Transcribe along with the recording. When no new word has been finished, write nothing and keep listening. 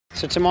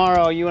So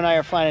tomorrow, you and I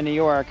are flying to New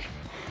York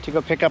to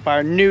go pick up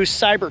our new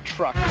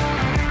Cybertruck.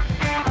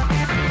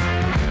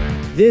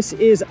 This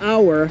is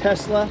our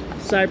Tesla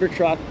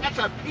Cybertruck. That's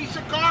a piece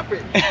of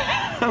garbage.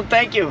 Oh,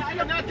 thank you.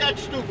 I'm not that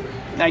stupid.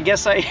 I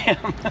guess I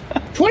am.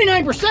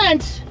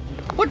 29%?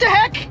 What the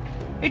heck?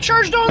 It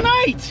charged all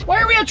night.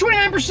 Why are we at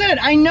 29%?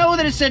 I know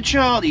that it said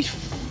show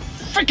these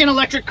freaking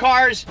electric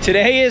cars.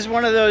 Today is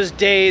one of those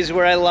days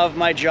where I love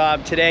my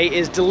job. Today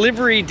is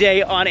delivery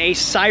day on a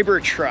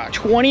Cybertruck.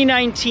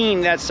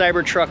 2019, that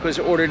Cybertruck was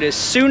ordered as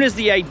soon as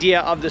the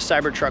idea of the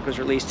Cybertruck was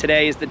released.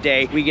 Today is the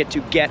day we get to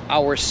get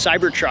our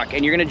Cybertruck,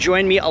 and you're gonna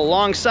join me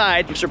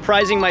alongside. I'm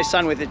surprising my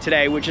son with it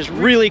today, which is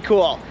really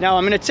cool. Now,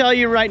 I'm gonna tell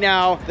you right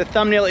now, the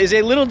thumbnail is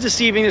a little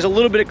deceiving. There's a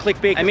little bit of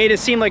clickbait. I made it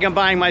seem like I'm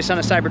buying my son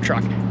a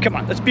Cybertruck. Come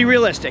on, let's be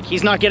realistic.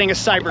 He's not getting a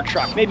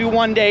Cybertruck. Maybe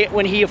one day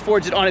when he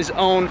affords it on his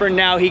own. For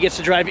now, he gets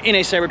to drive in a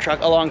Cybertruck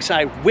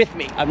alongside with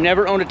me. I've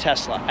never owned a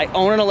Tesla. I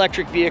own an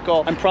electric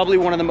vehicle. I'm probably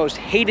one of the most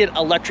hated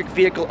electric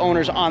vehicle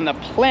owners on the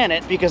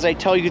planet because I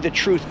tell you the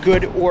truth,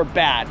 good or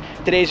bad.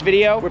 Today's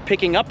video, we're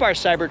picking up our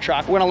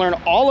Cybertruck. We're gonna learn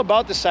all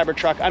about the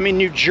Cybertruck. I'm in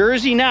New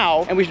Jersey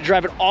now, and we should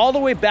drive it all the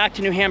way back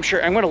to New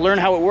Hampshire. I'm gonna learn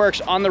how it works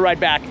on the ride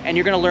back, and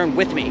you're gonna learn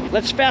with me.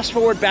 Let's fast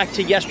forward back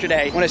to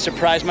yesterday when I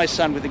surprised my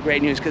son with the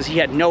great news because he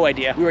had no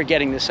idea we were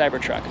getting this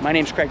Cybertruck. My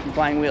name's Craig from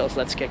Flying Wheels.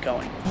 Let's get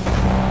going.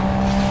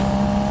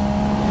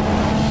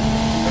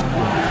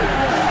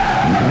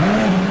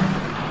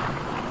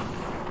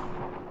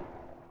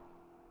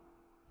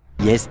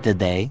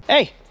 Yesterday.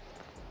 Hey,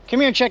 come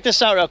here and check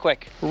this out real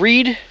quick.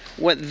 Read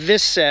what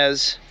this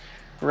says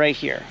right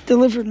here.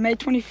 Delivered May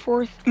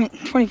 21st,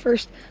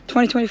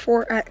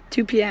 2024 at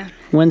 2 p.m.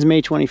 When's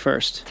May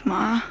 21st?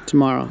 Tomorrow.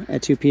 Tomorrow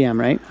at 2 p.m.,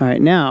 right? All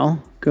right,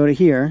 now go to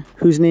here.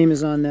 Whose name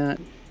is on that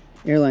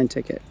airline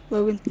ticket?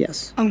 Logan.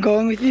 Yes. I'm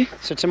going with you.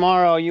 So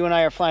tomorrow, you and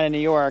I are flying to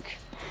New York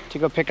to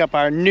go pick up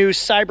our new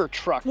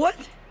Cybertruck. What?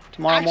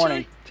 Tomorrow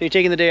morning. So you're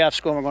taking the day off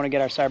school and we're going to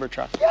get our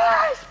Cybertruck.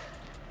 Yes!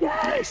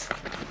 Yes!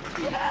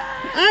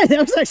 Ah, that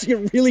was actually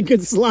a really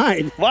good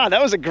slide. Wow, that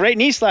was a great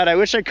knee slide. I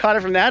wish I caught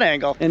it from that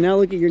angle. And now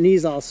look at your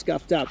knees all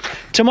scuffed up.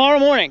 Tomorrow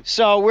morning.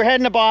 So we're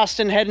heading to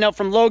Boston, heading out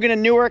from Logan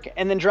and Newark,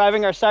 and then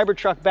driving our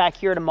Cybertruck back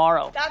here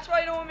tomorrow. That's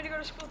why you don't want me to go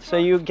to school tomorrow. So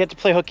you get to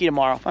play hooky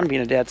tomorrow. Fun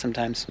being a dad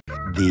sometimes.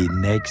 The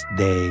next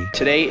day.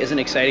 Today is an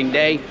exciting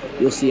day.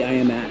 You'll see I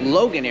am at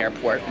Logan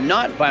Airport,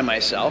 not by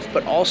myself,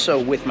 but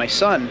also with my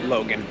son,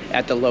 Logan,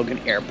 at the Logan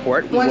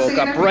Airport. We woke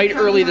up bright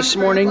early this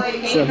morning,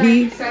 so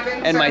he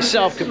and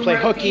myself could play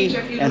hooky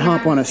and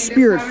hop on a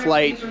Spirit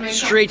flight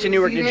straight to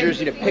Newark, New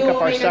Jersey to pick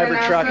up our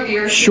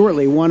Cybertruck.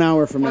 Shortly, 1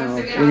 hour from now,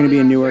 we're gonna be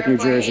in Newark, New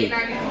Jersey.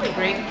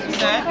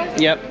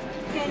 Yep.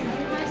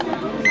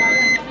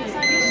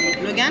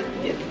 Again?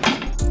 Yep.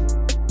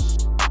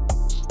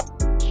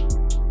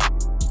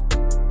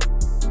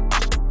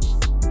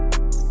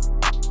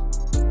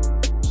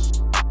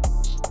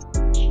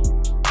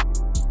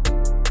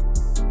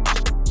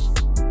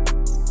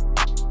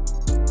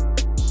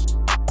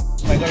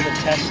 I go to the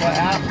Tesla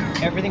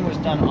app, everything was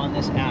done on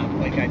this app.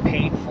 Like I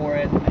paid for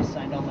it, I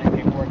signed all my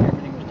paperwork,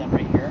 everything was done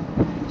right here.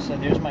 So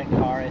there's my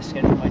car, I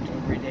scheduled my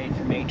delivery date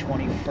for May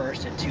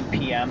 21st at 2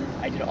 p.m.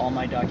 I did all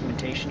my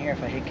documentation here.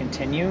 If I hit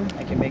continue,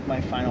 I can make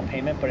my final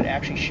payment, but it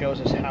actually shows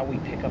us how we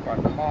pick up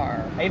our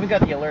car. I even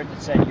got the alert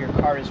that said your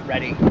car is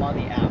ready on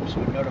the app,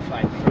 so it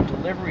notified me. For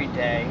delivery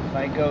day, if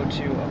I go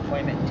to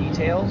appointment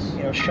details,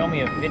 it'll show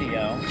me a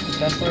video. The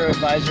Tesla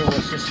advisor will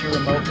assist you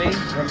remotely,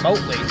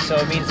 so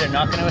it means they're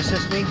not going to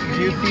assist me.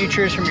 View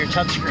features from your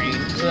touchscreen.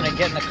 So then I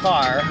get in the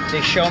car,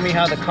 they show me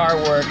how the car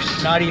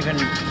works, not even,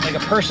 like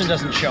a person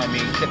doesn't show me,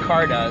 the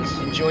car does.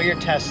 Enjoy your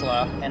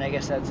Tesla, and I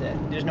guess that's it.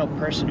 There's no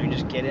person who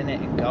just get in it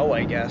and go,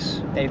 I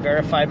guess. They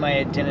verified my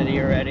identity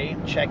already.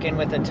 Check in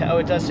with the, oh,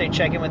 it does say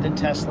check in with the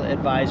Tesla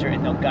advisor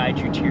and they'll guide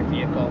you to your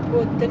vehicle.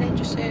 Well, didn't it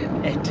just say it?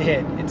 It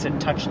did. It's a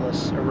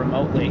touchless or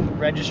remotely.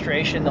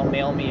 Registration, they'll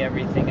mail me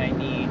everything I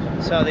need.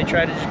 So they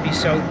try to just be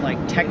so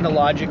like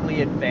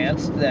technologically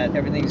advanced that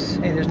everything's,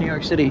 hey, there's New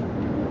York City.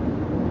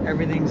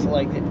 Everything's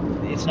like,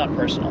 it's not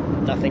personal.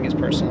 Nothing is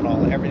personal at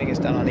all. Everything is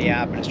done on the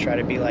app and it's trying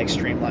to be like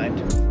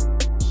streamlined.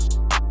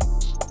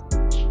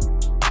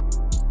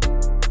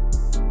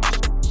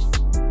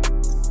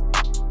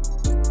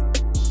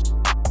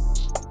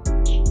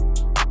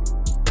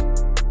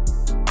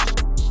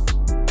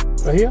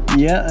 Right here?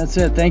 Yeah, that's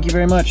it. Thank you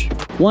very much.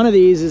 One of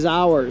these is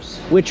ours.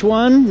 Which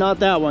one? Not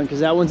that one, because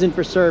that one's in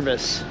for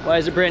service. Why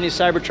is a brand new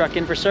Cybertruck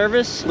in for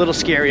service? A little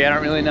scary, I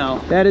don't really know.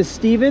 That is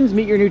Steven's,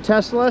 meet your new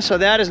Tesla. So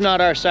that is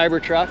not our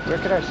Cybertruck. Where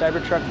could our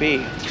Cybertruck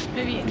be?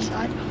 Maybe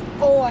inside.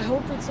 Oh, I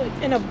hope it's like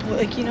in a,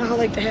 like, you know how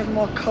like they have them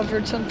all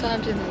covered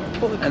sometimes and they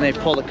pull the cover And they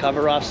pull off. the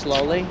cover off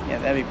slowly? Yeah,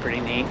 that'd be pretty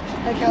neat. Like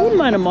I how, wouldn't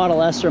mind a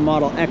Model S or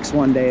Model X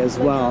one day as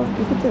well.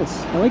 Look at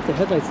this. I like the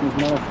headlights in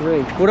this Model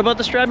 3. What about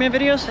the Stradman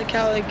videos? like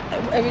how like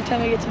every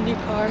time I get a new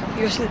car,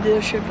 you go to the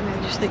dealership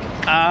and they just like,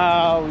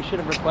 Oh, we should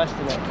have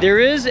requested it. There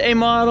is a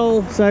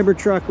model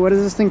Cybertruck. What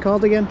is this thing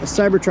called again? A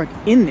Cybertruck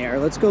in there.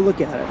 Let's go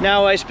look at it.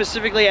 Now, I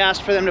specifically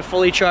asked for them to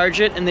fully charge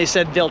it, and they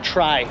said they'll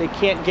try. They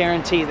can't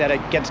guarantee that it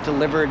gets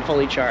delivered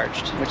fully charged.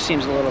 charged, which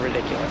seems a little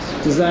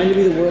ridiculous. Designed to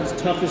be the world's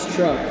toughest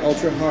truck,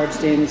 ultra hard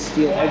stainless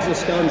steel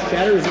exoskeleton,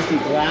 shatter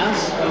resistant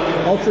glass,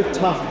 ultra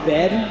tough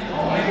bed,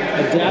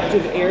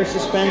 adaptive air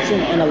suspension,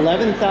 and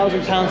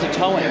 11,000 pounds of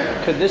towing.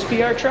 Could this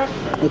be our truck?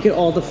 Look at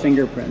all the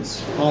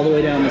fingerprints all the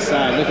way down the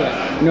side. Look at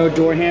that. No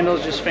door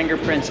handles, just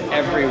fingerprints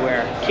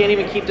everywhere. Can't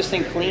even keep this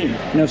thing clean.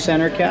 No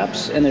center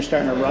caps, and they're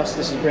starting to rust.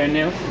 This is brand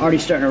new. Already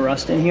starting to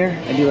rust in here.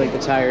 I do like the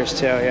tires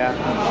too,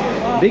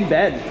 yeah. Big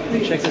bed.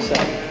 Check this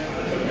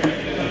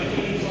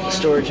out.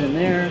 Storage in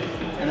there.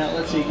 And that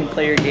lets you can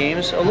play your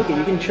games. Oh, look,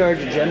 you can charge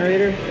a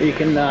generator, or you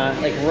can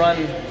like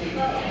run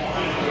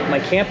my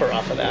camper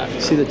off of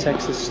that. See the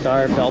Texas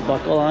Star belt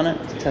buckle on it?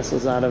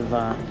 Tesla's out of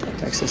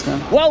Texas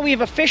now. Well,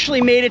 we've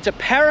officially made it to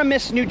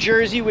Paramus, New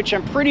Jersey, which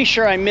I'm pretty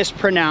sure I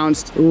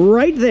mispronounced.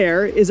 Right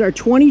there is our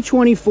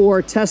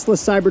 2024 Tesla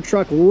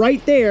Cybertruck.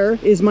 Right there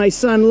is my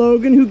son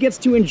Logan, who gets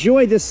to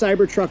enjoy this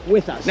Cybertruck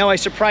with us. Now, I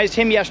surprised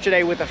him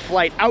yesterday with a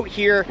flight out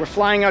here. We're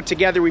flying out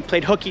together. We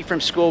played hooky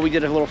from school. We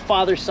did a little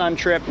father-son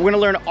trip. We're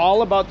gonna learn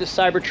all about this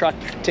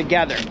Cybertruck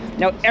together.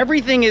 Now,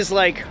 everything is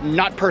like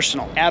not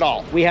personal at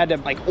all. We had to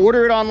like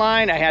order it online.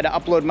 I had to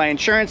upload my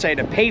insurance. I had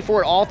to pay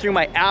for it all through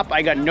my app.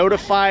 I got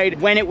notified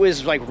when it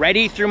was like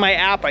ready through my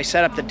app. I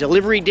set up the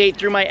delivery date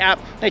through my app.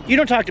 Like, you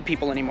don't talk to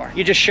people anymore.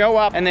 You just show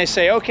up and they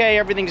say, okay,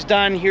 everything's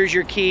done. Here's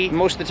your key.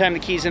 Most of the time the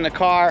key's in the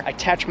car. I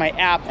attach my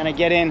app and I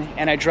get in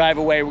and I drive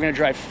away. We're gonna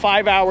drive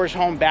 5 hours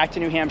home back to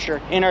New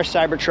Hampshire in our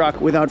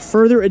Cybertruck. Without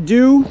further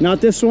ado,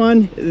 not this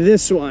one,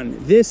 this one.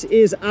 This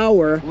is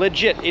our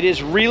Legit, it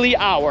is really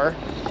our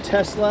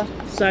Tesla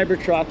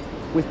Cybertruck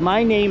with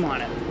my name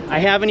on it. I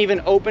haven't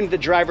even opened the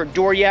driver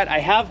door yet. I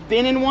have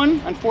been in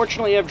one.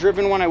 Unfortunately, I've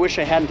driven one. I wish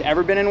I hadn't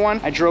ever been in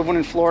one. I drove one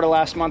in Florida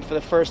last month for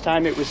the first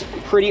time. It was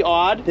pretty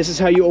odd. This is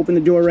how you open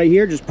the door right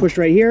here. Just push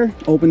right here,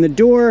 open the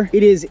door.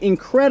 It is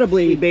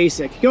incredibly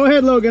basic. Go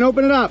ahead, Logan,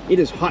 open it up. It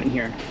is hot in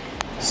here.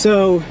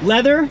 So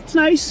leather, it's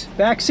nice.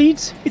 Back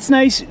seats, it's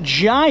nice.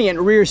 Giant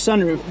rear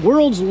sunroof.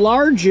 World's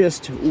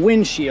largest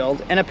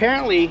windshield. And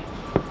apparently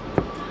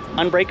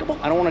unbreakable.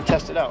 I don't want to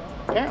test it out.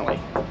 Apparently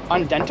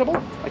undentable,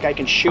 like I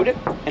can shoot it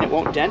and it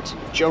won't dent.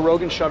 Joe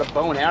Rogan shot a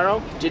bow and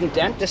arrow, didn't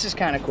dent. This is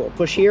kind of cool.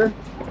 Push here,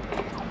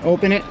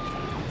 open it.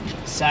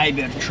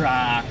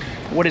 Cybertruck.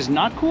 What is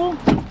not cool?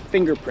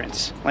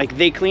 Fingerprints. Like,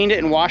 they cleaned it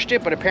and washed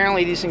it, but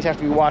apparently these things have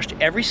to be washed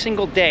every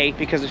single day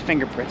because of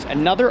fingerprints.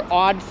 Another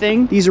odd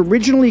thing, these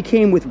originally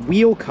came with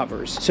wheel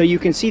covers. So you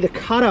can see the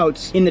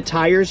cutouts in the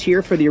tires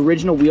here for the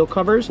original wheel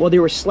covers. Well, they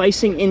were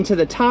slicing into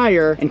the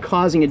tire and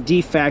causing a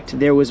defect.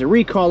 There was a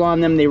recall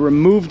on them. They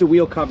removed the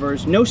wheel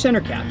covers. No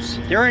center caps.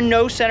 There are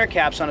no center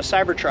caps on a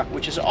Cybertruck,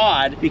 which is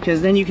odd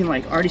because then you can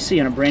like already see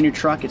on a brand new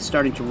truck, it's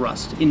starting to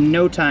rust. In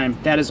no time,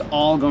 that is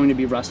all going to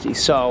be rusty.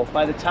 So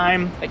by the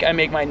time like I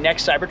make my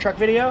next Cybertruck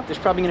video, there's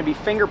probably gonna be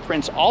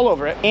fingerprints all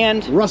over it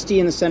and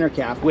rusty in the center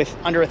cap with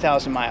under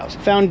 1,000 miles.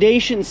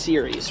 Foundation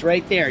series,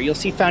 right there. You'll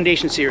see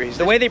Foundation series.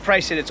 The way they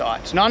price it, it's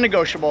odd. It's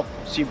non-negotiable.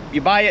 So you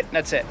buy it, and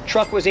that's it.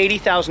 Truck was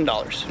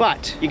 $80,000,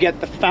 but you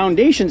get the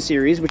Foundation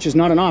series, which is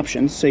not an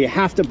option. So you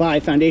have to buy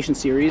Foundation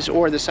series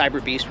or the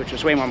Cyberbeast, which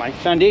was way more money.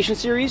 Foundation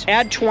series,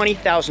 add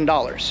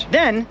 $20,000.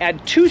 Then add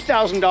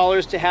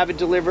 $2,000 to have it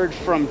delivered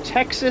from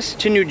Texas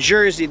to New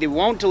Jersey. They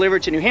won't deliver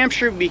it to New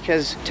Hampshire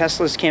because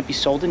Teslas can't be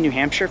sold in New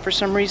Hampshire for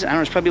some reason. I don't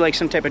know, it's probably like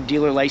some type of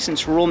dealer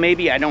license rule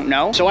maybe, I don't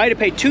know. So I had to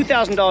pay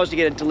 $2,000 to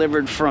get it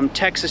delivered from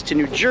Texas to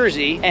New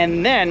Jersey,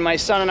 and then my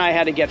son and I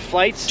had to get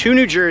flights to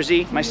New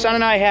Jersey. My son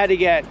and I had to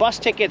get bus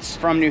tickets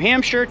from New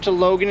Hampshire to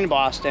Logan and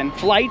Boston,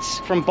 flights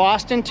from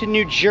Boston to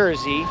New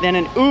Jersey, then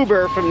an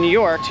Uber from New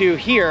York to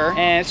here,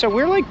 and so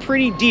we're like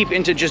pretty deep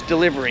into just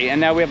delivery, and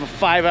now we have a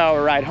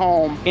 5-hour ride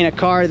home in a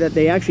car that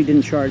they actually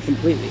didn't charge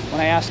completely. When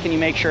I asked, can you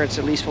make sure it's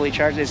at least fully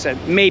charged, they said,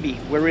 maybe,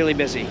 we're really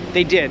busy.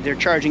 They did, they're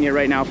charging it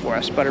right now for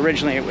us, but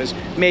originally it was,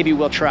 maybe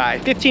we'll try.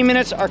 15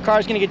 minutes, our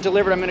car's gonna get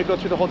delivered. I'm gonna go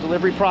through the whole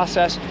delivery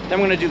process, then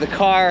we're gonna do the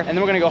car, and then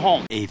we're gonna go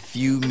home. A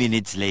few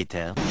minutes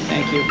later.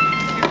 Thank you.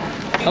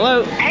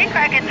 Hello. Hey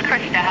Craig, it's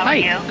Krista. How are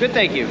you? Good,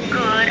 thank you.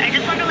 Good. I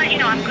just wanted to let you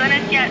know I'm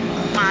gonna get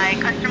my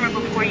customer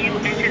before you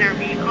into their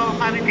vehicle. It'll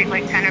probably take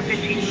like 10 or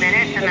 15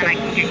 minutes, and then I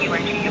can get you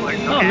into yours.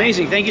 Okay? Oh,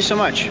 amazing. Thank you so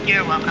much.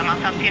 You're welcome. I'll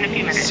talk to you in a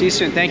few minutes. See you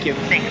soon. Thank you.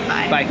 Thanks.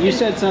 Bye. Bye. You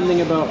said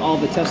something about all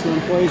the Tesla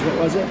employees. What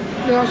was it?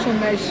 They're all so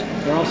nice.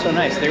 They're all so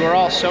nice. They were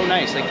all so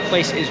nice. Like, the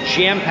place is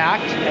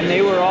jam-packed, and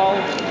they were all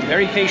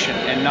very patient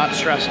and not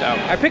stressed out.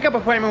 Our pickup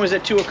appointment was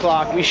at 2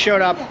 o'clock. We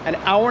showed up an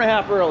hour and a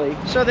half early.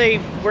 So they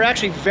were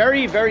actually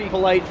very, very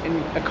polite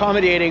and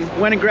accommodating.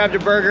 Went and grabbed a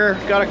burger,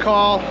 got a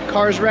call,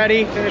 car's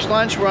ready, finished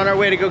lunch. We're on our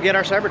way to go get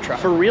our Cybertruck.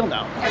 For real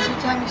now.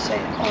 Every time you say,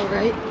 all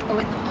right, oh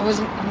wait,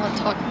 I'm not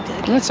talking to the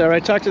camera. That's all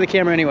right. Talk to the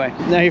camera anyway.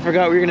 Now you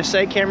forgot what you were going to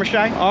say, camera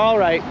shy? All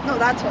right. No,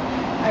 that's what.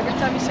 Every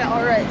time you say,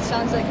 all right, it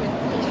sounds like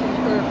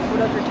or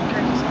whatever to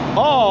turn.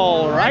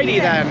 All righty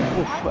then.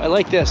 Oof, I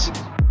like this.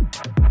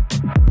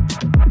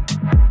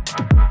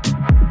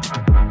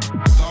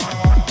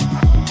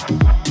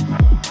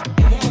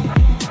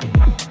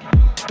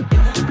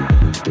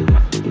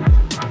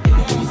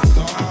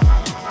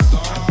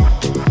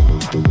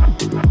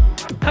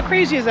 How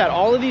crazy crazy is that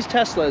all of these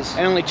Teslas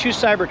and only 2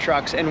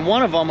 Cybertrucks, and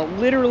one of them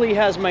literally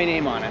has my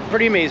name on it.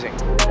 Pretty amazing.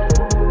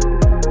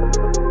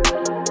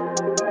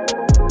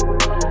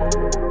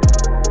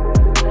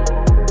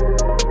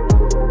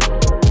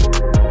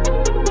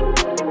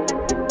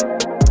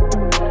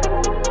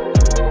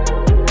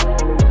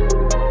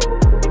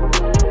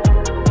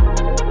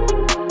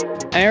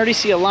 I already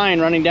see a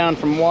line running down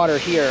from water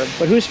here,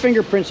 but whose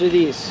fingerprints are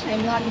these?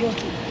 I'm not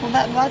guilty. Well,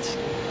 that's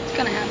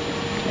gonna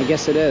happen. I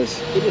guess it is.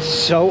 It is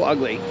so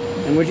ugly.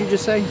 And what'd you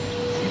just say?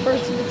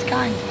 First of its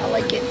kind. I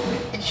like it.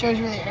 It shows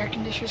where the air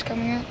conditioner's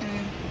coming out, and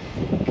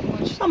then you can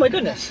watch Oh my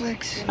goodness.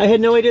 Netflix, I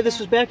had no idea this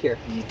was back here.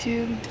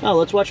 YouTube. Oh,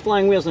 let's watch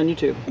Flying Wheels on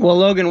YouTube. Well,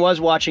 Logan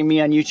was watching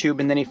me on YouTube,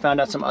 and then he found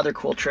out some other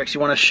cool tricks. You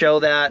want to show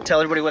that? Tell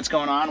everybody what's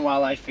going on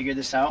while I figure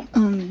this out.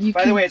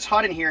 By the way, it's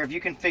hot in here. If you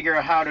can figure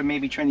out how to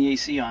maybe turn the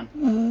AC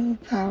on.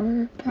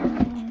 Power.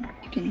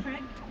 You can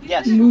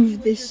Yes.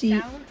 move this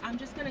seat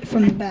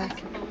from the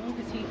back.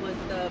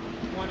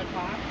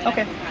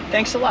 Okay,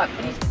 thanks a lot.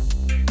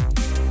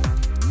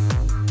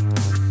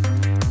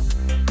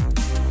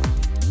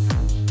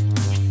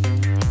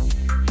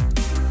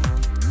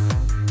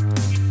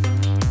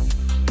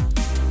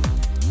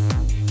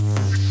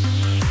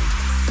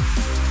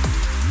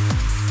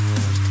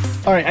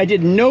 All right, I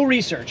did no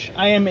research.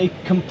 I am a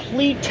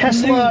complete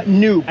Tesla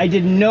noob. I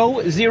did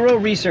zero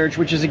research,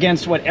 which is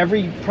against what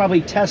every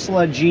probably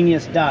Tesla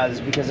genius does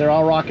because they're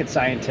all rocket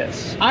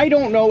scientists. I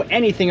don't know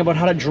anything about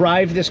how to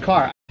drive this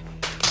car.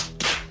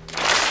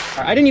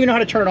 I didn't even know how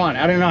to turn it on.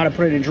 I didn't know how to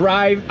put it in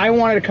drive. I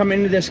wanted to come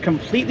into this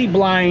completely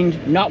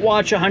blind, not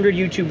watch 100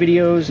 YouTube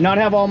videos, not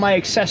have all my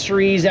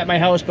accessories at my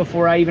house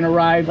before I even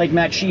arrived like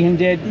Matt Sheehan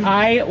did.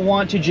 I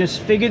want to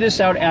just figure this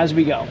out as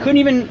we go. Couldn't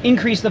even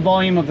increase the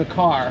volume of the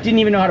car. Didn't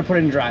even know how to put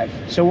it in drive.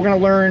 So we're gonna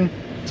learn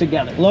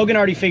together. Logan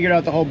already figured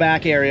out the whole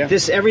back area.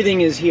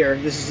 Everything is here.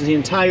 This is the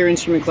entire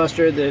instrument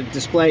cluster, the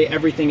display,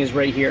 everything is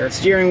right here.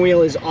 Steering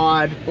wheel is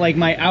odd. Like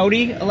my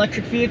Audi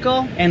electric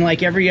vehicle, and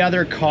like every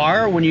other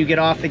car, when you get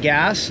off the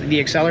gas, the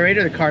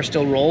accelerator, the car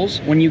still rolls.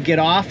 When you get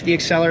off the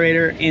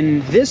accelerator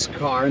in this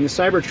car, in the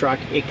Cybertruck,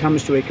 it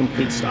comes to a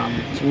complete stop.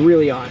 It's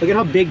really odd. Look at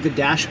how big the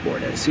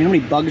dashboard is. You know how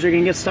many bugs are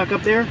gonna get stuck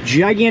up there?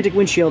 Gigantic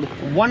windshield,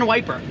 one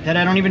wiper that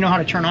I don't even know how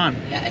to turn on.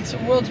 Yeah, it's the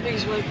world's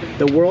biggest wiper.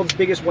 The world's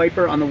biggest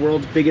wiper on the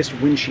world's biggest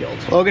windshield.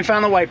 Logan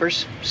found the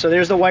wipers. So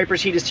there's the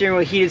wipers, heated steering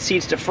wheel, heated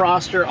seats,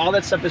 defroster, all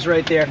that stuff is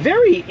right there.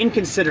 Very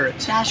inconsiderate.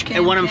 Dash cam,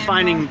 and what I'm camera.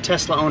 finding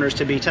Tesla owners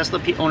to be.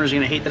 Tesla owners are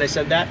gonna hate that I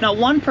said that. Not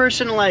one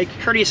person like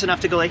courteous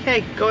enough to go like,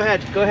 hey, go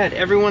ahead.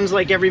 Everyone's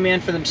like every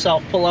man for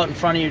themselves, pull out in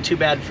front of you, too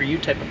bad for you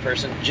type of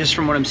person. Just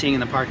from what I'm seeing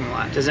in the parking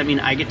lot. Does that mean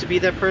I get to be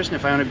that person?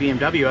 If I own a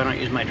BMW, I don't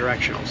use my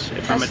directionals.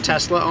 If I'm a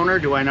Tesla owner,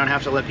 do I not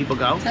have to let people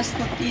go?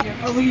 Tesla theater.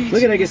 Oh,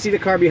 look at, I can see the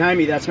car behind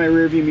me. That's my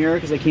rear view mirror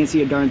because I can't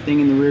see a darn thing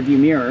in the rear view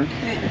mirror.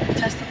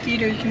 Tesla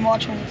theater, you can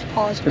watch when it's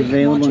paused.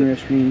 Available on your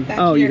screen.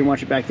 Oh, you can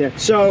watch it back there.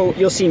 So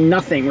you'll see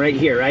nothing right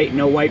here, right?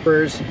 No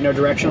wipers, no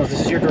directionals.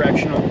 This is your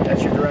directional.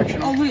 That's your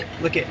directional. Oh,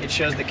 look. It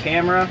shows the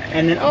camera.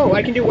 And then, oh,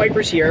 I can do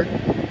wipers here.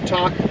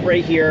 Talk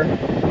right here.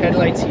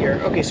 Headlights here.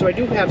 Okay, so I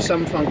do have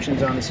some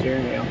functions on the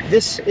steering wheel.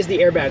 This is the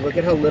airbag. Look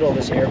at how little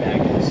this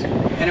airbag is.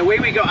 And away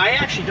we go. I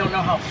actually don't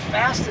know how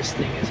fast this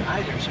thing is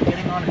either. So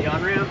getting onto the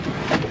on-ramp.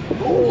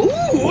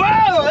 Ooh,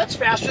 wow, that's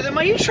faster than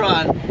my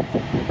E-Tron.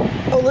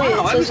 Oh, look,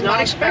 wow, I was not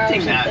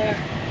expecting that.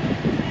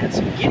 That's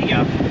some giddy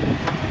up.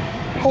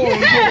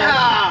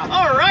 Yeah!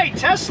 All right,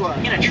 Tesla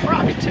in a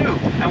truck too.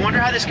 I wonder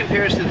how this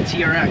compares to the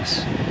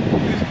TRX.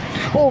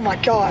 Oh my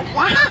God.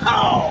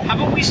 Wow! How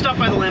about we stop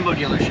by the Lambo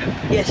dealership?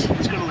 Yes.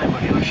 Let's go to the Lambo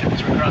dealership.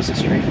 It's right across the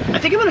street. I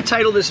think I'm gonna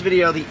title this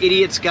video The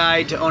Idiot's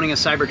Guide to Owning a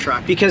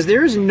Cybertruck because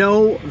there's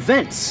no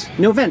vents.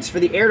 No vents for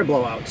the air to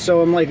blow out.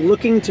 So I'm like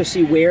looking to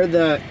see where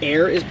the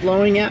air is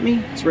blowing at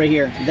me. It's right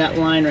here. That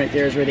line right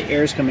there is where the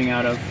air is coming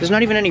out of. There's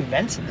not even any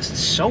vents in this. It's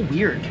so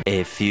weird.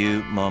 A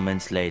few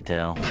moments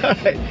later.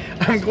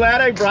 I'm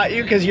glad I brought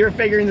you because you're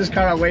figuring this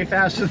car out way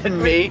faster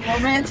than me.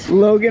 Romance?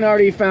 Logan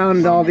already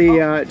found all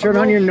the, turn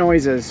on your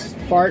noises.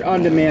 Fart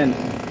on demand.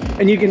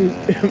 And you can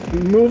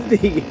move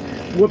the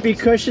whoopee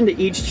cushion to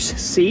each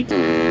seat.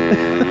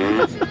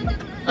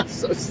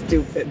 So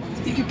stupid.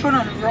 You can put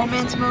on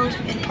romance mode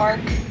in park.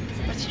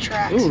 What's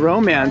tracks? Ooh,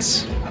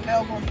 romance.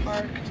 Available in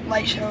park.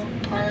 Light show,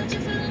 park,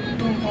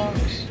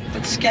 boombox.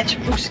 But sketch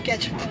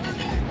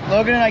mode.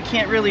 Logan and I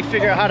can't really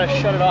figure out how to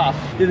shut it off.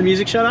 Did the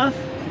music shut off?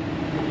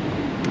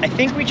 I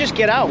think we just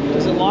get out.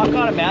 Does it lock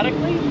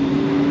automatically?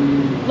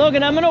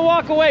 Logan, I'm gonna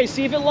walk away,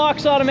 see if it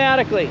locks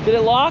automatically. Did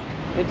it lock?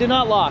 It did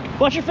not lock.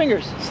 Watch your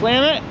fingers.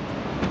 Slam it.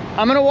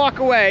 I'm gonna walk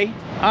away.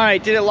 All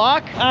right, did it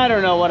lock? I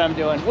don't know what I'm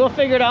doing. We'll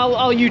figure it out.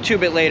 I'll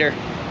YouTube it later. The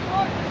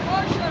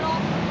car shut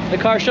off. The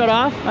car shut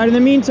off? All right, in the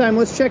meantime,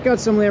 let's check out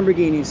some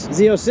Lamborghinis.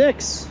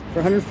 Z06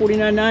 for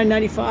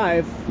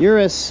 $149,995.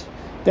 Urus,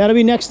 that'll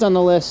be next on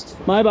the list.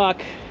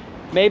 Maybach.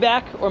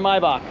 Maybach or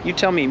Maybach? You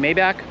tell me,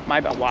 Maybach?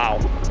 Maybach, wow.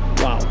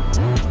 Wow.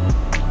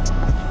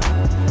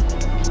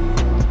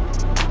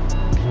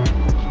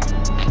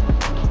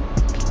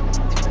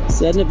 Is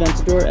that an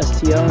Aventador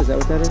STL? Is that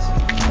what that is?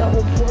 The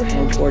whole Porsche.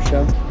 Oh,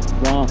 Porsche.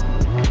 Wow.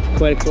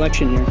 quite a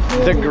collection here.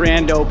 The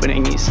grand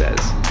opening, he says.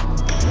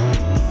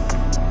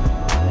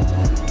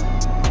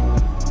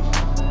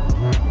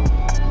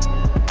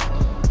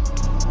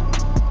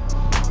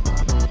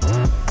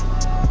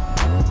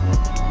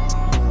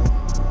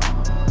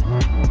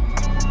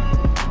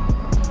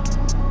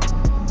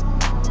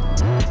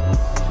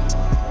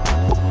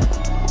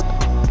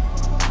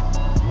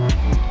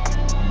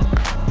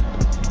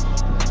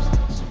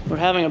 We're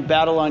having a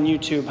battle on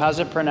YouTube. How's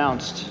it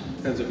pronounced?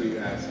 Depends on who you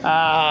ask.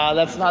 Ah,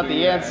 that's not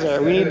the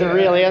answer. We need the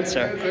real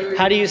answer.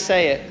 How do you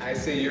say it? I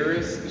say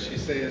Urus, she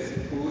says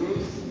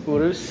Urus.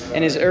 Urus.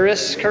 And is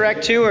Urus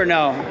correct too, or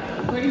no?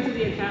 According to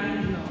the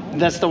Italians, no.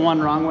 That's the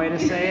one wrong way to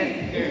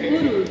say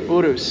it?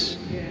 Urus.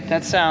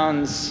 That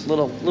sounds a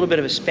little bit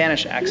of a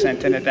Spanish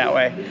accent in it that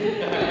way.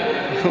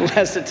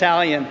 Less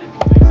Italian.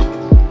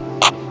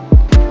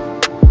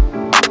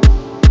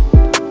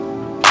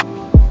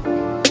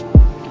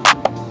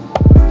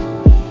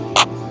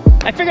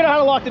 I figured out how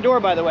to lock the door,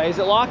 by the way. Is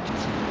it locked?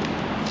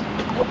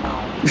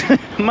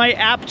 My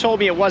app told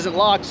me it wasn't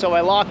locked, so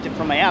I locked it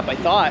from my app, I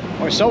thought.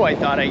 Or so I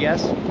thought, I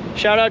guess.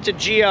 Shout out to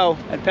Gio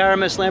at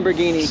Paramus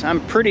Lamborghini. I'm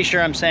pretty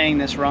sure I'm saying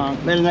this wrong.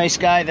 But a nice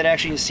guy that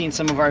actually has seen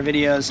some of our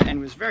videos and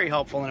was very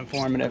helpful and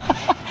informative.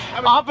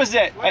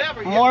 Opposite.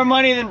 Whatever, More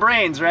money than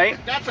brains, right?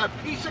 That's a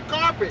piece of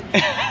carpet.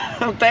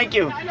 Thank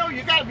you. I know,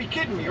 you gotta be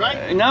kidding me,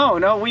 right?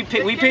 No, we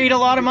paid a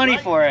lot of money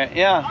for it,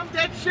 yeah. I'm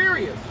dead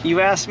serious.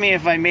 You asked me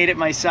if I made it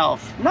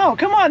myself. No,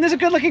 come on, this is a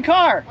good looking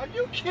car. Are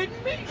you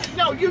kidding me?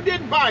 No, you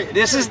didn't buy it.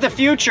 This is the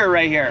future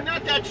right You're here.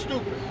 not that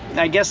stupid.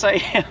 I guess I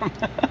am.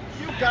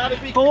 You gotta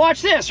be. But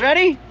watch this,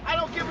 ready? I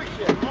don't give a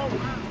shit. Oh,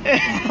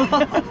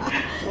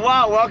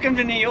 Wow, welcome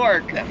to New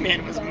York. That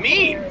man was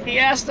mean. He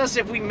asked us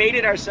if we made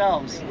it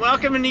ourselves.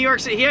 Welcome to New York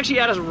City. He actually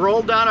had us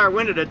roll down our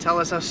window to tell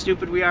us how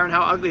stupid we are and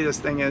how ugly this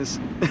thing is.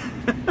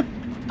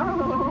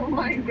 Oh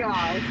my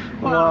God.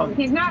 Well,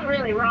 He's not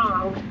really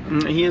wrong.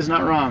 He is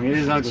not wrong. It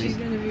is ugly. She's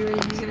gonna be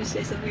ready. He's gonna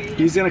say something.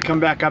 He's gonna come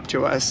back up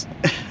to us.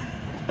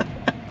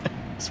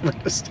 His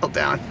window's still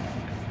down.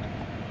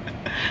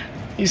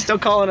 He's still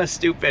calling us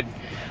stupid.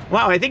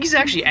 Wow, I think he's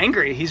actually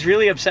angry. He's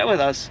really upset with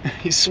us.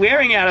 He's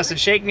swearing at us and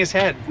shaking his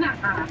head.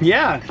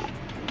 Yeah.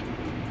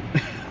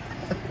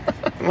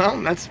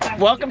 Well, that's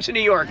welcome to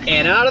New York.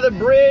 And out of the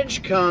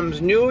bridge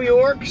comes New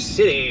York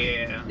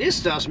City. This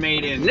stuff's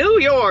made in New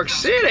York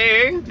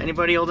City.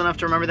 Anybody old enough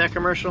to remember that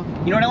commercial?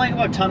 You know what I like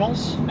about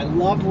tunnels? I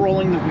love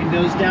rolling the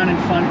windows down in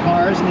fun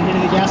cars and then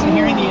hitting the gas and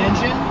hearing the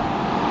engine.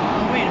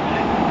 Oh, wait a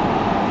minute.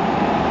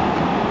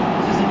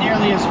 This isn't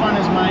nearly as fun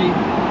as my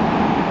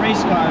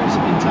race cars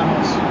in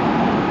tunnels.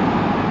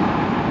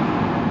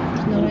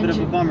 A little bit of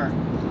a bummer.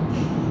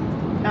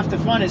 Half the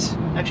fun is,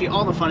 actually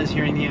all the fun is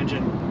hearing the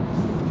engine.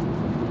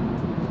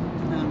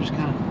 And I'm just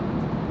kind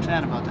of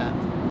sad about that.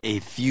 A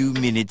few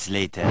minutes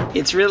later.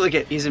 It's really, look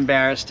at, he's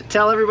embarrassed.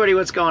 Tell everybody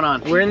what's going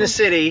on. We're in the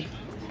city.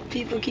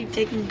 People keep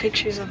taking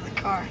pictures of the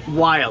car.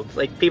 Wild.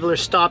 Like, people are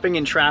stopping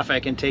in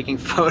traffic and taking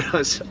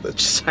photos of the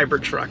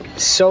Cybertruck.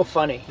 So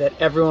funny that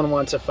everyone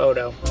wants a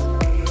photo.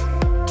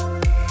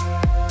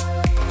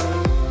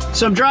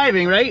 So I'm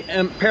driving, right?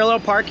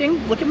 Parallel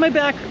parking. Look at my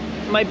back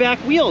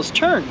wheels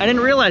turn. I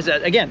didn't realize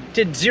that. Again,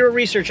 did zero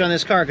research on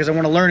this car because I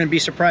want to learn and be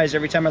surprised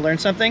every time I learn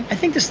something. I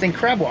think this thing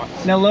crab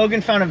walks. Now Logan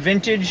found a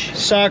vintage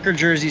soccer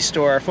jersey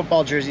store, a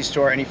football jersey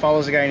store, and he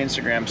follows the guy on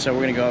Instagram, so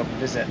we're gonna go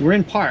visit. We're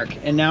in park,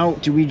 and now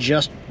do we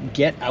just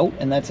get out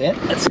and that's it?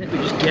 That's it, we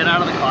just get out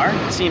of the car?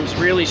 It seems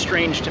really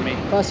strange to me.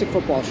 Classic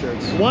football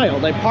shirts.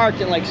 Wild, I parked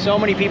and like so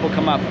many people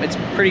come up. It's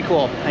pretty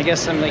cool. I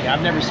guess I've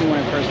never seen one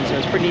in person, so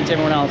it's pretty neat to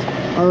everyone else.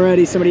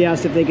 Already, somebody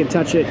asked if they could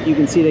touch it. You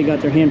can see they got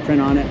their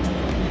handprint on it.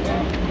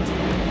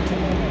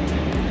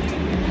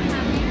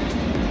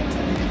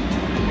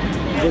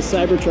 This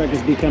Cybertruck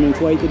is becoming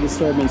quite the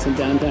disturbance in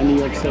downtown New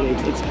York City.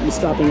 It's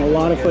stopping a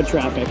lot of foot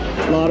traffic,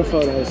 a lot of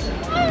photos.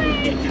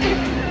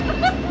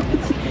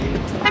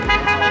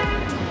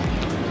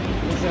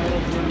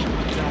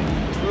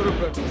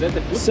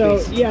 So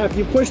yeah, if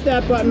you push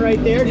that button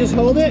right there, just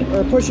hold it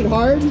or push it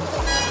hard.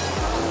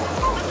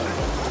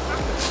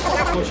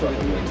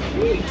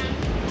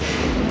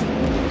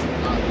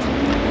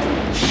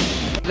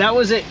 That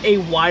was a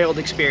wild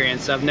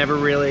experience. I've never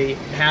really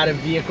had a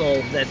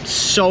vehicle that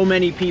so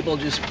many people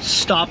just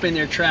stop in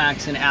their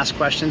tracks and ask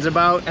questions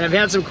about. And I've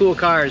had some cool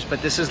cars,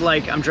 but this is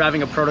like I'm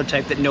driving a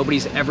prototype that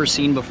nobody's ever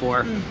seen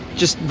before.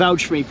 Just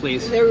vouch for me,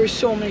 please. There were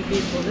so many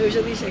people. There was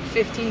at least like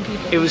 15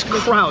 people. It was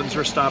crowds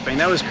were stopping.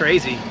 That was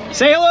crazy.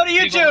 Say hello to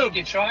YouTube.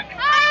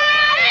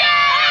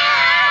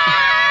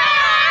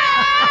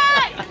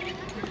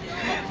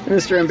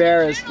 Mr.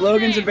 Embarrassed.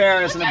 Logan's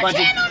embarrassed and a bunch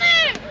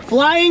of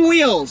flying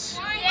wheels.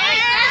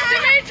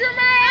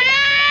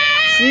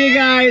 See you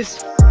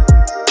guys.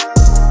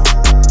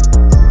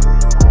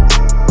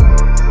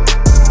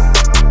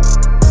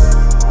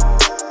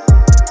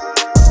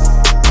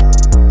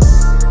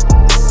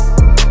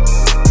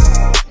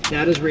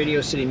 That is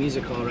Radio City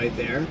Music Hall right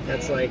there.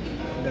 That's like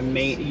the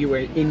main, you are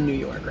in New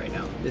York right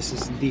now. This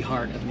is the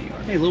heart of New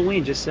York. Hey, Lil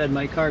Wayne just said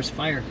my car's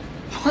fire.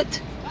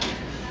 What?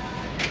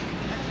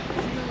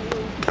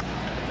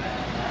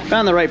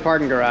 Found the right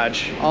parking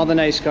garage. All the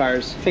nice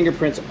cars.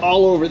 Fingerprints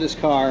all over this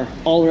car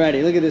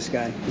already. Look at this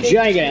guy.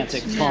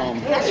 Gigantic palm.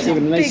 Give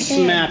him a nice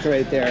smack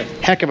right there.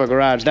 Heck of a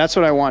garage. That's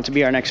what I want to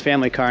be our next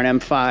family car, an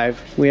M5.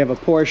 We have a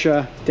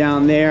Porsche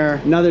down there.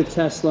 Another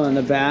Tesla in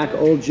the back.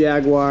 Old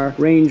Jaguar.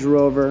 Range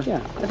Rover.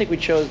 Yeah, I think we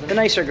chose the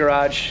nicer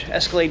garage.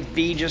 Escalade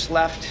V just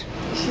left.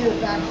 You see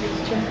the back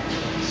wheels turn?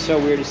 So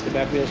weird to see the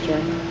back wheels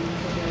turn.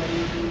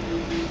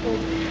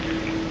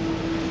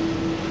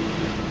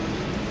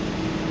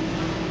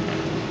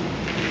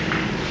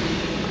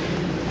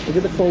 Look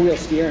at the four-wheel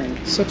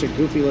steering. Such a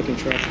goofy looking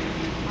truck.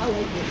 I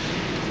like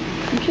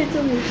it. You can't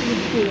tell me this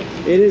is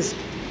cool. It is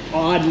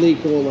oddly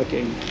cool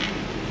looking.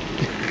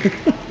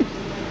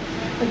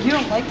 Like, you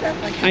don't like that?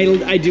 Like,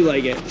 I do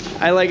like it.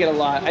 I like it a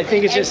lot. I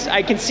think it's just,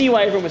 I can see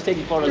why everyone was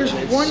taking photos of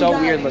it. It's so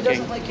weird looking.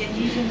 Doesn't like it.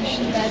 He's in the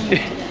bad mood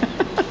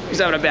today. He's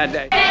having a bad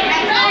day.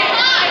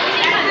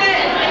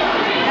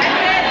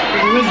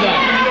 Who is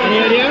that? Any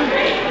idea?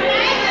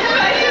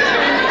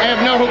 I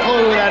have no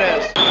clue who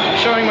that is. I'm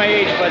showing my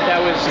age, but that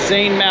was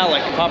Zayn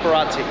Malik,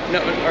 paparazzi,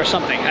 no, or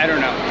something. I don't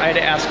know. I had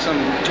to ask some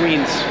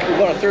tweens. We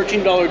bought a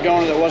 $13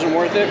 donut that wasn't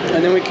worth it,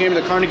 and then we came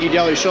to Carnegie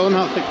Deli. Show them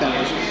how thick that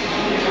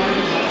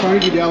is.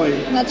 Carnegie Deli.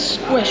 And that's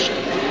squished.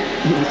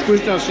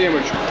 Squished out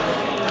sandwich.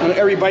 And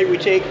every bite we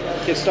take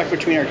gets stuck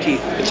between our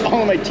teeth. It's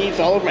all in my teeth,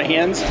 all over my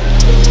hands.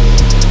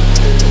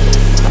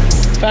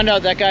 Found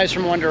out that guy's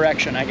from One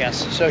Direction, I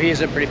guess. So he's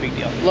a pretty big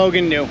deal.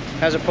 Logan knew.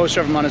 Has a poster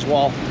of him on his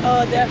wall.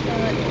 Oh,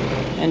 definitely.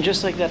 And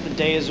just like that, the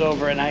day is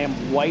over and I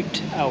am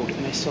wiped out.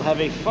 And I still have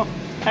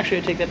actually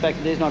I take that back,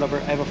 the day's not over.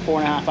 I have a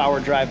 4.5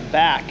 hour drive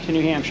back to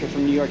New Hampshire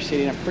from New York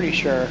City, and I'm pretty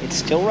sure it's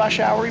still rush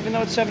hour even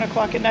though it's 7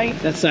 o'clock at night.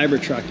 That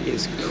Cybertruck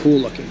is cool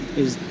looking.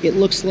 It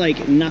looks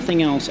like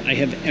nothing else I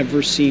have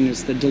ever seen.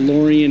 It's the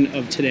DeLorean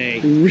of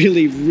today.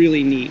 Really,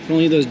 really neat. If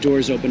only those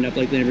doors opened up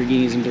like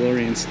Lamborghinis and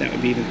DeLoreans, that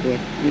would be even cooler.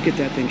 Look at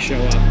that thing show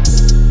up.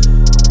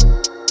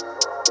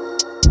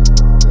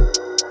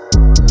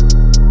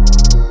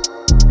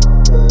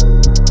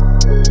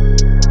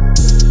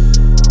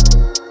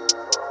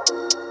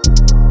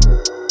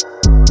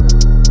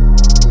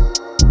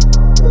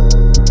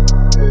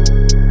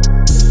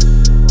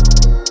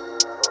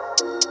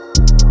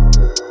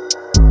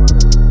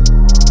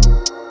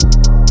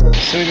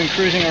 So we've been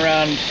cruising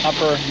around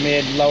upper,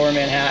 mid, lower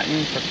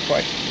Manhattan for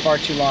far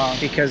too long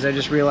because I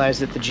just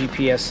realized that the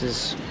GPS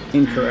is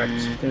incorrect.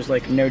 There's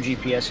like no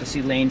GPS. You'll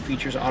see lane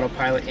features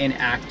autopilot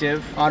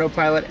inactive.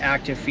 Autopilot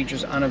active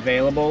features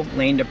unavailable.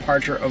 Lane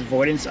departure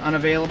avoidance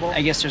unavailable.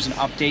 I guess there's an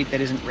update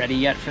that isn't ready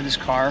yet for this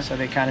car, so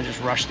they kind of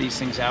just rush these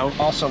things out.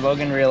 Also,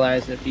 Logan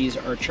realized that these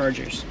are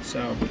chargers,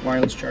 so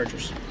wireless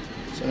chargers.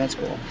 So that's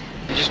cool.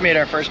 We just made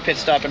our first pit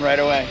stop and right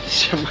away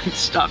someone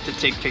stopped to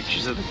take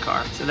pictures of the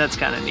car, so that's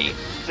kind of neat.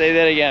 Say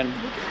that again. Look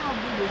at how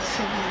big this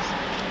thing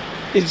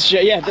is. It's,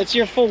 yeah, that's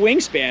your full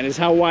wingspan is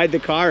how wide the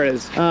car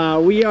is.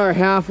 We are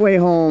halfway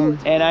home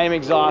and I am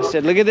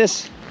exhausted. Look at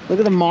this. Look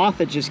at the moth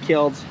that just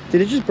killed.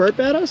 Did it just burp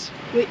at us?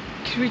 Wait,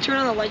 can we turn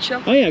on the light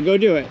show? Oh yeah, go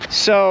do it.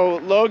 So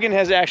Logan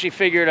has actually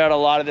figured out a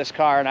lot of this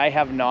car and I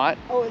have not.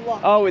 Oh, it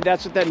locked. Oh,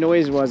 that's what that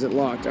noise was, it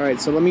locked. All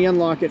right, so let me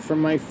unlock it from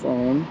my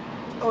phone.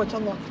 Oh, it's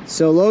unlocked.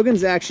 So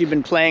Logan's actually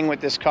been playing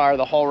with this car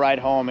the whole ride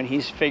home and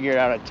he's figured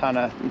out a ton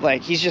of,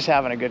 like, he's just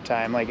having a good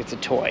time, like it's a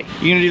toy.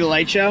 You gonna do the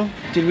light show?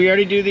 Did we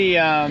already do the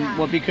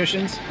whoopee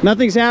cushions?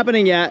 Nothing's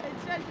happening yet. It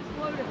says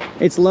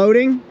It's it's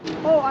loading.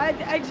 loading? Oh, I had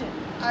to exit.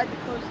 I had to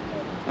close the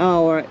door.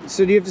 Oh, all right.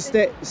 So do you have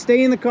to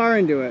stay in the car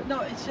and do it? No,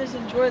 it says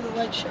enjoy the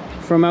light show.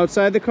 From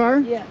outside the car?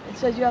 Yeah, it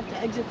says you have to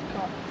exit the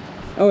car.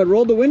 Oh, it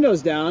rolled the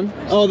windows down.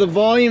 Oh, the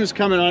volume's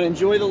coming on.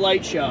 Enjoy the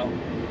light show.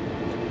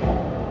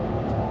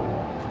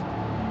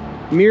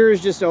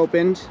 Mirrors just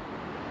opened.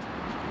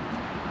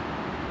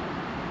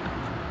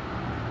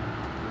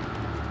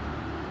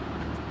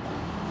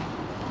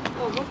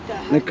 Oh, what the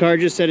heck? The car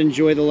just said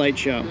enjoy the light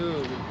show.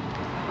 Dude.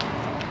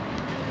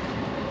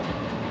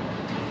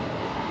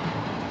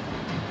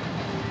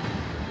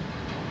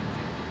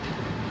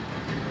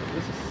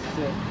 This is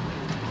sick.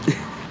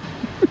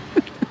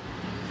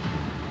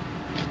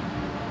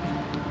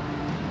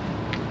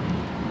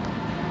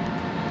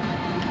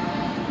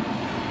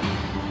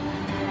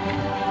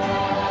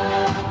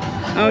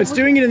 Oh, it's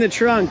doing it in the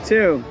trunk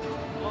too.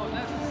 Oh,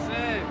 that's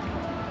sick.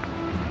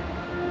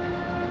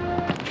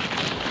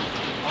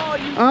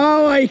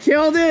 Oh, I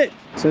killed it.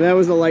 So that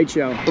was the light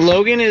show.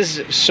 Logan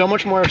is so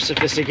much more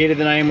sophisticated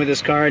than I am with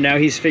this car. Now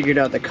he's figured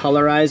out the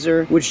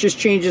colorizer, which just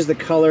changes the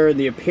color,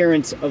 the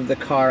appearance of the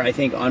car, I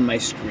think, on my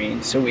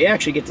screen. So we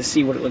actually get to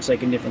see what it looks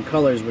like in different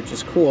colors, which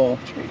is cool.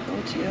 It's pretty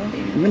cool too.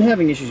 I've been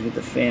having issues with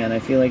the fan. I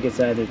feel like it's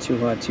either too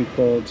hot, too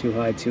cold, too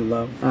high, too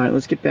low. All right,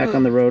 let's get back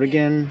on the road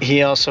again.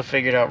 He also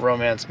figured out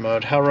romance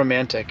mode. How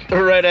romantic.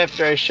 Right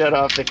after I shut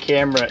off the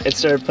camera, it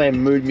started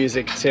playing mood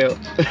music too.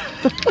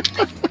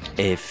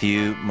 A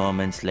few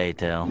moments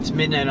later. It's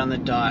midnight on the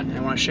dot, and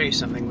I want to show you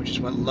something, which is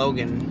what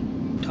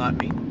Logan taught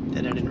me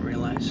that I didn't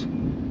realize.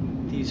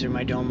 These are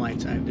my dome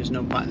lights. There's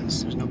no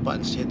buttons. There's no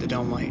buttons to hit the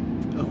dome light.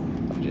 Oh,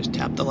 I just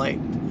tap the light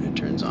and it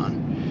turns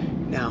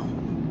on. Now,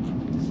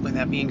 with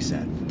that being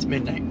said, it's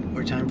midnight.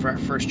 We're time for our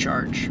first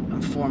charge.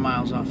 I'm 4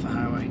 miles off the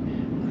highway.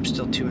 I'm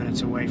still 2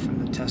 minutes away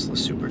from the Tesla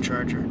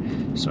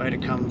supercharger, so I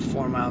had to come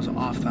 4 miles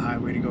off the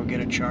highway to go get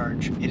a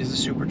charge. It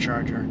is a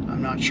supercharger.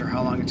 I'm not sure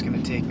how long it's going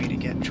to take me to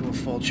get to a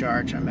full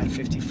charge. I'm at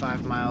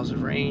 55 miles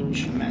of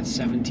range. I'm at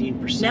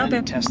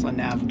 17%. Tesla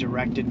nav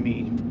directed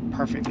me,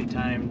 perfectly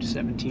timed,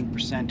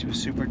 17% to a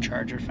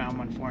supercharger, found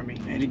one for me.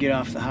 I had to get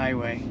off the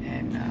highway,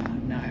 and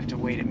now I have to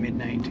wait at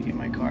midnight to get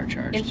my car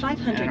charged. In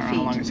 500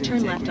 feet,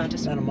 turn left onto...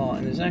 Not them all,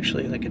 and there's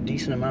actually like a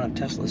decent amount of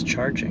Teslas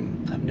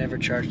charging. I've never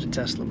charged a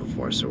Tesla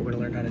before, so we're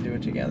gonna learn how to do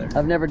it together.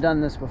 I've never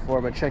done this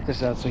before, but check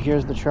this out. So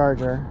here's the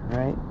charger,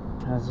 right?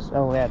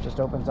 Oh yeah, it just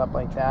opens up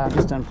like that.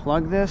 Just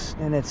unplug this,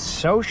 and it's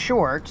so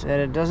short that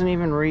it doesn't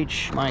even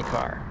reach my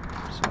car.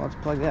 So let's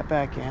plug that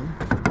back in.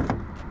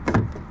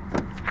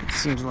 It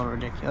seems a little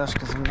ridiculous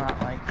because I'm not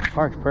like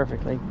parked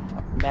perfectly.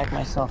 I'll back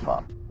myself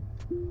up.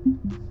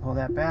 Pull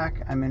that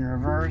back, I'm in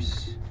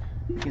reverse.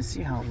 You can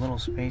see how little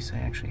space I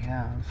actually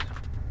have.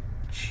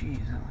 Jeez,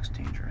 that looks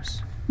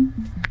dangerous.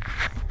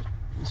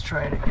 Let's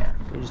try it again.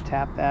 We just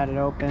tap that, it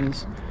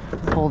opens.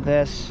 Pull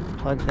this,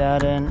 plug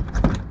that in.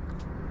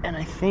 And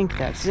I think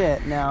that's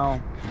it.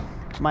 Now,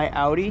 my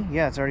Audi,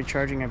 yeah, it's already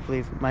charging, I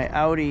believe. My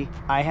Audi,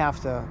 I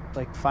have to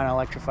like find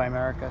Electrify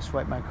America,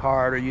 swipe my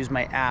card, or use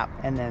my app,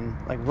 and then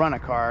like run a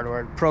card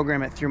or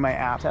program it through my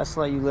app.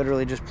 Tesla, you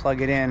literally just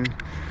plug it in,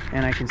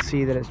 and I can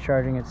see that it's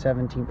charging at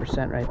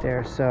 17% right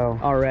there. So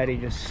already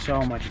just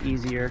so much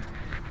easier.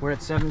 We're at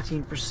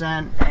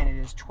 17%, and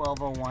it is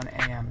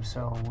 12:01 a.m.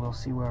 So we'll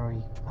see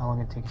how long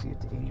it takes to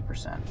get to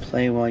 80%.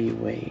 Play while you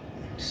wait.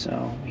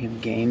 So we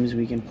have games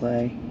we can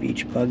play.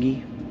 Beach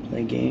buggy.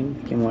 Play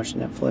game. We can watch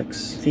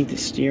Netflix. I think the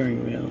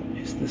steering wheel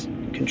is the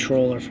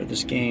controller for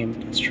this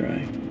game. Let's try.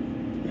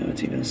 No,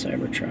 it's even a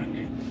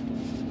Cybertruck.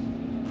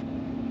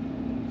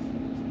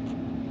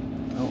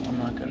 Oh, I'm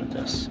not good at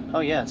this. Oh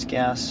yeah, it's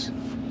gas.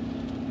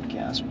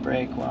 Gas,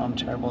 brake. Wow, I'm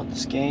terrible at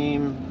this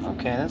game.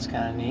 Okay, that's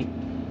kind of neat.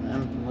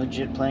 I'm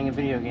legit playing a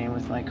video game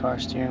with my car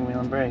steering wheel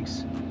and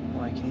brakes.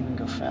 Oh, I can even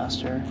go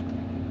faster.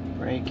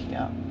 Brake,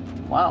 yeah.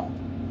 Wow.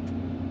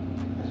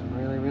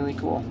 Really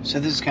cool. So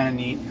this is kind of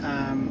neat.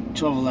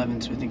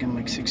 12:11, so I think I'm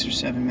like 6 or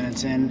 7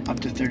 minutes in, up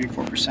to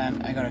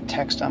 34%. I got a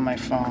text on my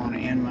phone,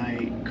 and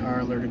my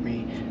car alerted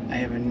me I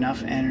have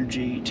enough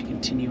energy to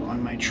continue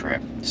on my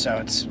trip. So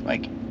it's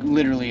like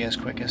literally as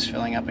quick as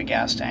filling up a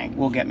gas tank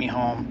will get me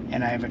home,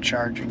 and I have a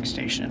charging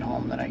station at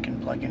home that I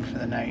can plug in for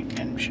the night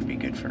and should be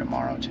good for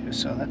tomorrow too.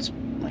 So that's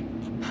like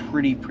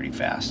pretty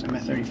fast. I'm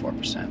at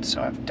 34%,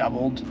 so I've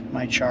doubled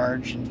my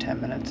charge in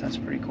 10 minutes. That's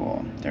pretty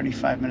cool.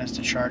 35 minutes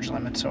to charge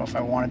limit, so if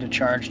I wanted to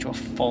charge to a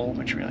full,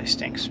 which really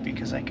stinks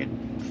because I could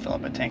fill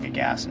up a tank of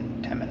gas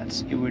in 10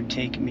 minutes, it would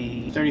take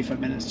me 35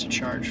 minutes to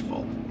charge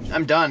full.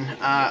 I'm done.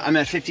 I'm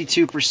at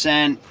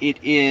 52%. It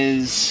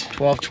is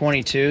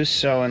 12:22,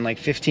 so in like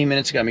 15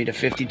 minutes it got me to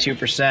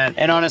 52%.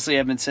 And honestly,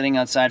 I've been sitting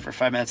outside for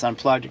 5 minutes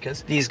unplugged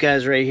because these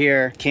guys right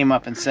here came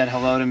up and said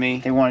hello to me.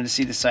 They wanted to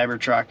see the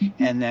Cybertruck,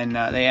 and then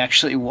they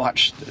actually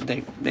watched,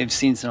 they've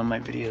seen some of my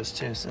videos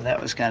too, so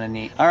that was kind of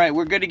neat. All right,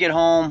 we're good to get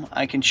home.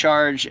 I can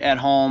charge at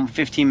home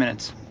 15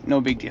 minutes. No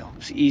big deal.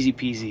 It's easy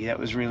peasy. That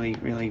was really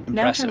impressive.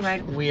 Now turn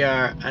right. We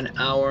are an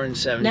hour and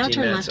 17 minutes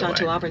away. Now turn left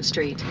onto Auburn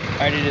Street. All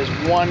right, it is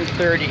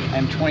 1:30.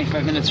 I'm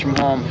 25 minutes from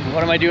home.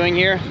 What am I doing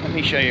here? Let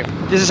me show you.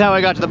 This is how I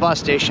got to the bus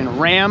station.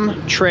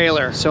 Ram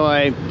trailer. So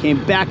I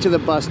came back to the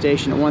bus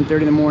station at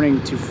 1:30 in the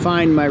morning to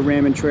find my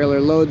Ram and trailer,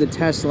 load the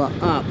Tesla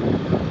up,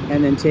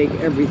 and then take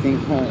everything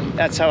home.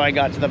 That's how I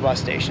got to the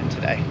bus station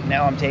today.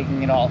 Now I'm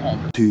taking it all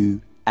home.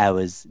 2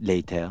 hours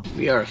later.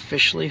 We are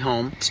officially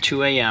home. It's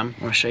 2 a.m.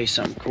 I want to show you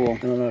something cool.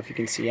 I don't know if you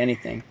can see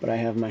anything, but I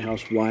have my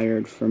house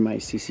wired for my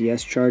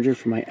CCS charger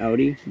for my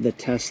Audi. The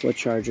Tesla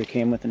charger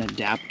came with an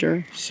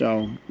adapter,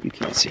 so you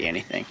can't see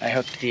anything. I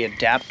hooked the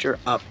adapter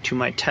up to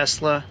my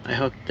Tesla. I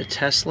hooked the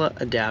Tesla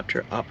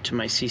adapter up to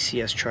my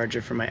CCS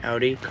charger for my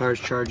Audi. Car's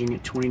charging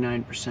at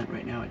 29%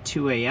 right now at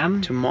 2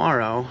 a.m.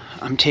 Tomorrow,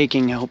 I'm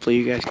taking, hopefully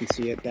you guys can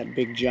see it, that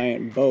big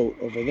giant boat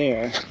over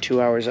there,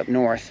 2 hours up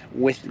north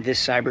with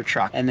this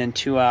Cybertruck, and then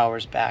 2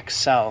 hours back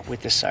south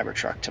with this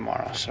Cybertruck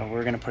tomorrow. So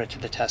we're gonna put it to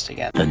the test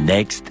again. The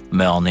next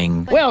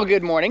morning. Well,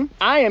 good morning.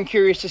 I am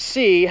curious to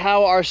see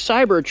how our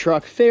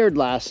Cybertruck fared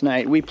last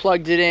night. We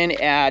plugged it in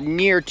at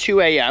near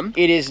 2 a.m.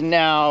 It is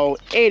now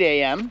 8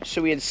 a.m.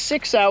 So we had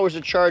 6 hours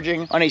of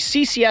charging on a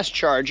CCS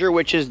charger,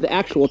 which is the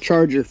actual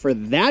charger for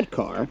that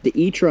car, the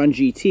E-Tron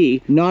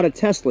GT, not a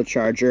Tesla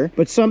charger.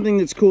 But something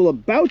that's cool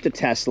about the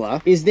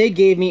Tesla is they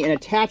gave me an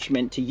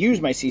attachment to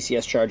use my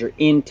CCS charger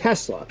in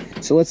Tesla.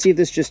 So let's see if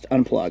this just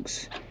unplugs.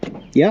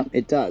 Yeah,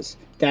 it does.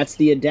 That's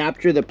the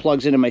adapter that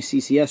plugs into my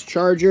CCS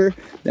charger,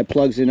 that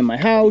plugs into my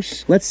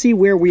house. Let's see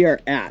where we are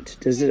at.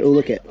 Does it, oh,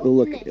 look at, oh,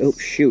 look, oh,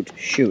 shoot.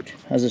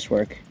 How's this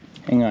work?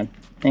 Hang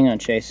on,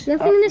 Chase.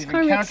 Nothing in this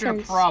car makes sense.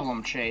 Encountered a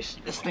problem, Chase.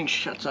 This thing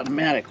shuts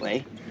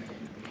automatically.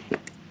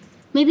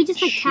 Maybe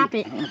just like tap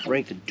it. I'm gonna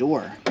break the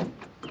door.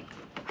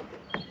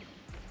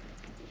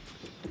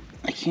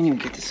 I can't even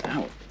get this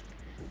out.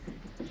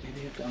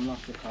 Maybe you have to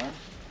unlock the car?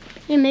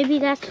 Yeah, maybe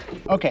that's...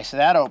 Okay, so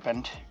that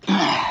opened.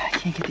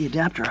 Can't get the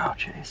adapter out,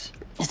 Chase.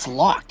 It's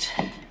locked.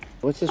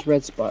 What's this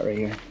red spot right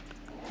here?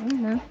 I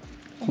don't know.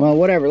 Well,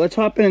 whatever. Let's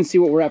hop in and see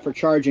what we're at for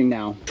charging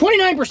now.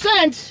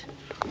 29%?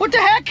 What the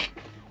heck?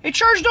 It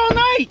charged all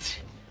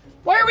night.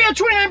 Why are we at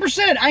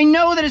 29%? I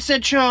know that it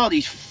said chill.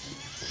 These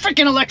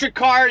freaking electric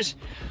cars.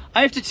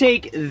 I have to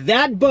take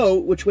that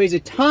boat, which weighs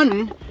a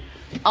ton,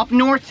 up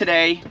north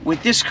today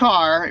with this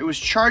car. It was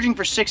charging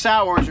for 6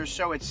 hours or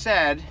so, it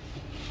said.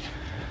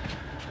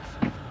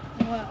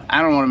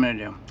 I don't know what I'm gonna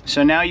do.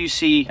 So now you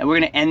see, we're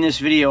gonna end this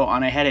video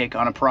on a headache,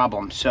 on a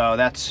problem. So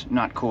that's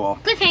not cool.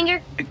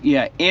 Cliffhanger.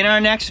 Yeah, in our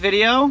next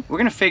video, we're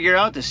gonna figure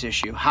out this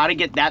issue. How to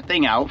get that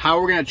thing out, how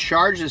we're gonna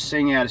charge this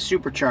thing at a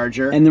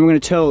supercharger, and then we're gonna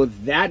tow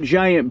that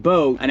giant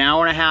boat an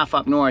hour and a half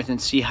up north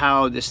and see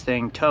how this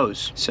thing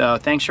tows. So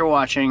thanks for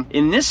watching.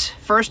 In this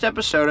first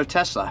episode of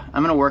Tesla,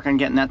 I'm gonna work on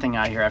getting that thing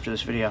out of here after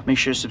this video. Make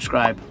sure to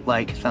subscribe,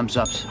 like, thumbs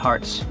ups,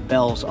 hearts,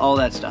 bells, all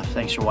that stuff.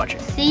 Thanks for watching.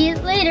 See you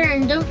later,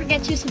 and don't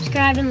forget to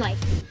subscribe and like.